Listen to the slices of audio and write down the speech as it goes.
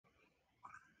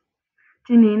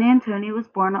Janine Antoni was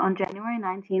born on January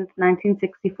 19,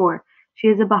 1964. She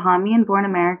is a Bahamian-born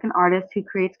American artist who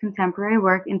creates contemporary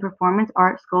work in performance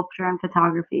art, sculpture, and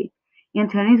photography.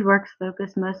 Antoni's works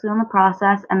focus mostly on the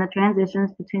process and the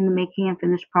transitions between the making and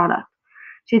finished product.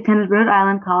 She attended Rhode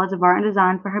Island College of Art and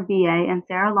Design for her BA and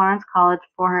Sarah Lawrence College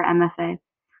for her MFA.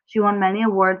 She won many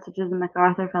awards such as the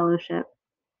MacArthur Fellowship.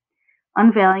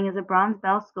 Unveiling is a bronze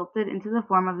bell sculpted into the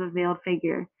form of a veiled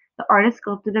figure. The artist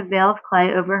sculpted a veil of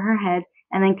clay over her head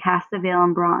and then cast the veil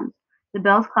in bronze. The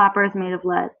bell's clapper is made of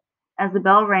lead. As the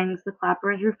bell rings, the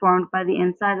clapper is reformed by the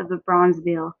inside of the bronze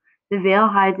veil. The veil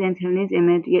hides Antoni's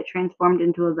image, yet transformed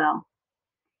into a bell.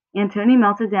 Antoni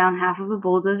melted down half of a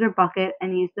bulldozer bucket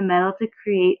and used the metal to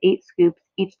create 8 scoops,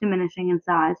 each diminishing in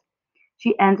size.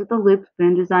 She ends with a loop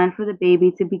spoon designed for the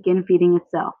baby to begin feeding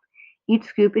itself. Each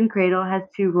scoop and cradle has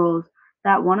 2 roles,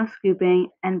 that one of scooping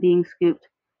and being scooped.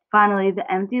 Finally, the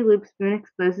empty loop spoon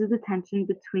exposes the tension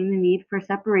between the need for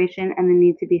separation and the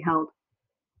need to be held.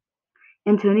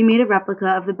 Antoni made a replica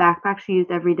of the backpack she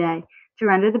used every day. To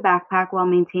render the backpack while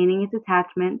maintaining its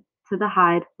attachment to the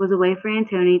hide was a way for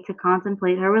Antoni to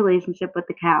contemplate her relationship with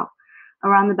the cow.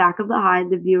 Around the back of the hide,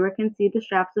 the viewer can see the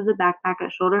straps of the backpack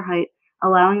at shoulder height,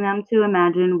 allowing them to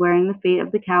imagine wearing the fate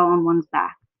of the cow on one's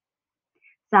back.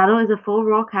 Saddle is a full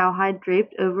raw cowhide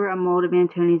draped over a mold of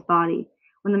Antoni's body.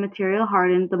 When the material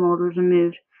hardened, the mold was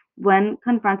removed. When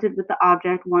confronted with the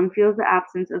object, one feels the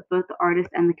absence of both the artist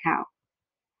and the cow.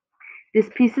 This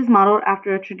piece is modeled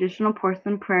after a traditional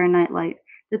porcelain prayer nightlight.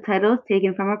 The title is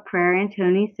taken from a prayer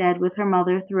Antoni said with her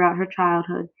mother throughout her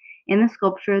childhood. In the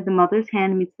sculpture, the mother's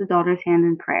hand meets the daughter's hand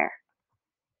in prayer.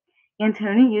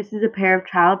 Antoni uses a pair of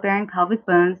childbearing pelvic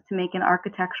bones to make an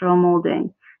architectural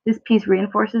molding. This piece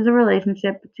reinforces the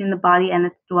relationship between the body and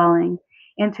its dwelling.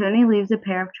 Antoni leaves a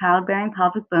pair of childbearing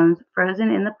pelvic bones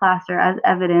frozen in the plaster as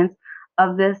evidence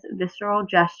of this visceral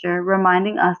gesture,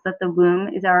 reminding us that the womb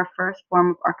is our first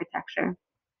form of architecture.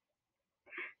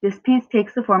 This piece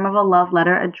takes the form of a love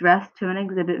letter addressed to an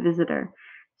exhibit visitor.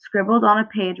 Scribbled on a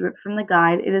page ripped from the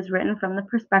guide, it is written from the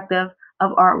perspective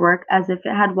of artwork as if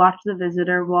it had watched the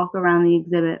visitor walk around the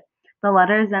exhibit. The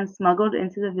letter is then smuggled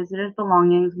into the visitor's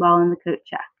belongings while in the coat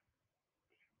check.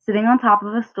 Sitting on top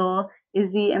of a stool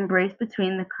is the embrace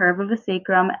between the curve of a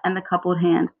sacrum and the coupled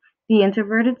hand. The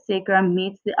introverted sacrum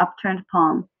meets the upturned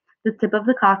palm. The tip of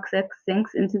the coccyx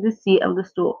sinks into the seat of the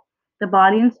stool. The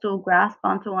body and stool grasp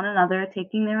onto one another,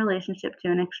 taking their relationship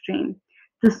to an extreme.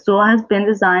 The stool has been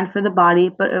designed for the body,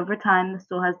 but over time the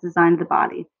stool has designed the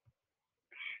body.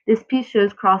 This piece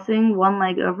shows crossing one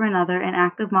leg over another, an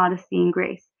act of modesty and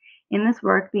grace. In this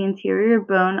work, the interior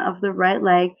bone of the right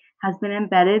leg has been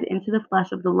embedded into the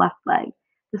flesh of the left leg.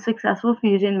 The successful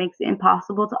fusion makes it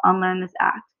impossible to unlearn this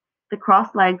act. The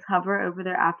crossed legs hover over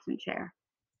their absent chair.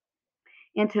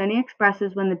 Antoni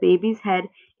expresses when the baby's head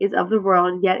is of the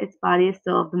world, yet its body is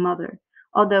still of the mother.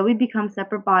 Although we become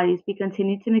separate bodies, we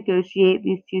continue to negotiate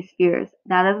these 2 spheres,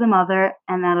 that of the mother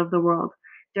and that of the world.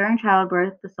 During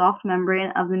childbirth, the soft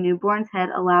membrane of the newborn's head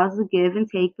allows the give and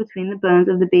take between the bones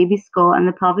of the baby's skull and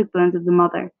the pelvic bones of the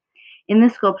mother. In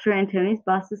this sculpture, Antoni's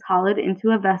bust is hollowed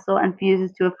into a vessel and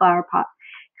fuses to a flower pot.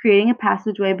 Creating a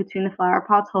passageway between the flower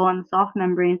pot's hole and the soft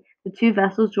membrane, the 2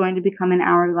 vessels join to become an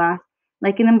hourglass.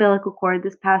 Like an umbilical cord,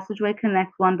 this passageway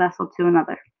connects one vessel to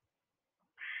another.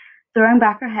 Throwing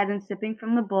back her head and sipping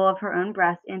from the bowl of her own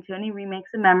breast, Antoni remakes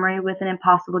a memory with an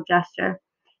impossible gesture.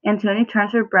 Antoni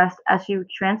turns her breast as she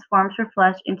transforms her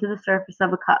flesh into the surface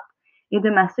of a cup. A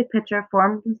domestic pitcher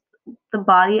forms the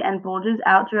body and bulges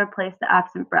out to replace the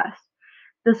absent breast.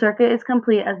 The circuit is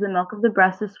complete as the milk of the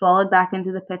breast is swallowed back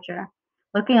into the pitcher.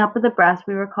 Looking up at the breast,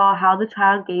 we recall how the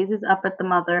child gazes up at the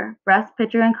mother, breast,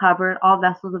 pitcher, and cupboard, all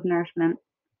vessels of nourishment.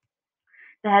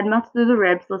 The head melts through the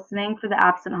ribs, listening for the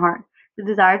absent heart. The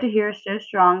desire to hear is so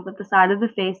strong that the side of the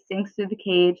face sinks through the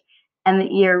cage and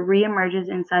the ear re-emerges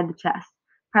inside the chest.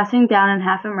 Pressing down and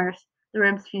half immersed, the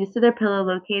ribs fuse to their pillow,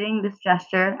 locating this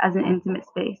gesture as an intimate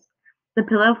space. The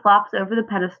pillow flops over the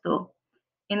pedestal.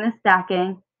 In this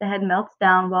stacking, the head melts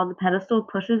down while the pedestal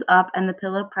pushes up and the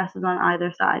pillow presses on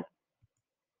either side.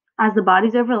 As the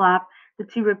bodies overlap, the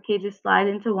 2 rib cages slide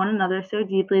into one another so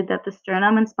deeply that the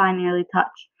sternum and spine nearly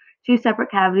touch. 2 separate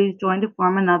cavities join to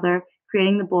form another,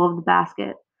 creating the bowl of the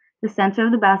basket. The center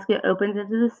of the basket opens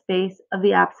into the space of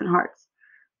the absent hearts.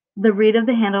 The reed of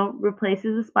the handle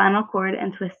replaces the spinal cord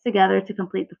and twists together to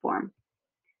complete the form.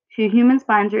 2 human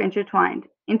spines are intertwined.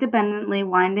 Independently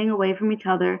winding away from each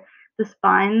other, the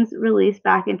spines release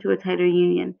back into a tighter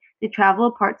union. They travel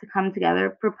apart to come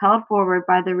together, propelled forward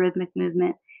by the rhythmic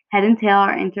movement. Head and tail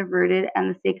are inverted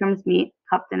and the sacrums meet,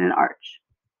 cupped in an arch.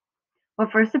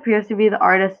 What first appears to be the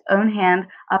artist's own hand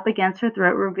up against her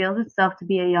throat reveals itself to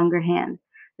be a younger hand.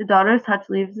 The daughter's touch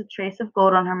leaves a trace of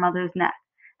gold on her mother's neck.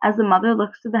 As the mother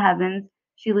looks to the heavens,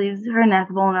 she leaves her neck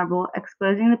vulnerable,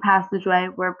 exposing the passageway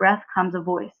where breath comes a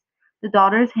voice. The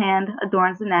daughter's hand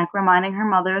adorns the neck, reminding her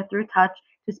mother through touch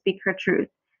to speak her truth.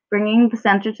 Bringing the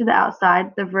center to the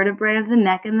outside, the vertebrae of the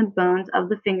neck and the bones of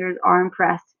the fingers are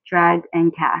impressed, dragged,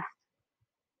 and cast.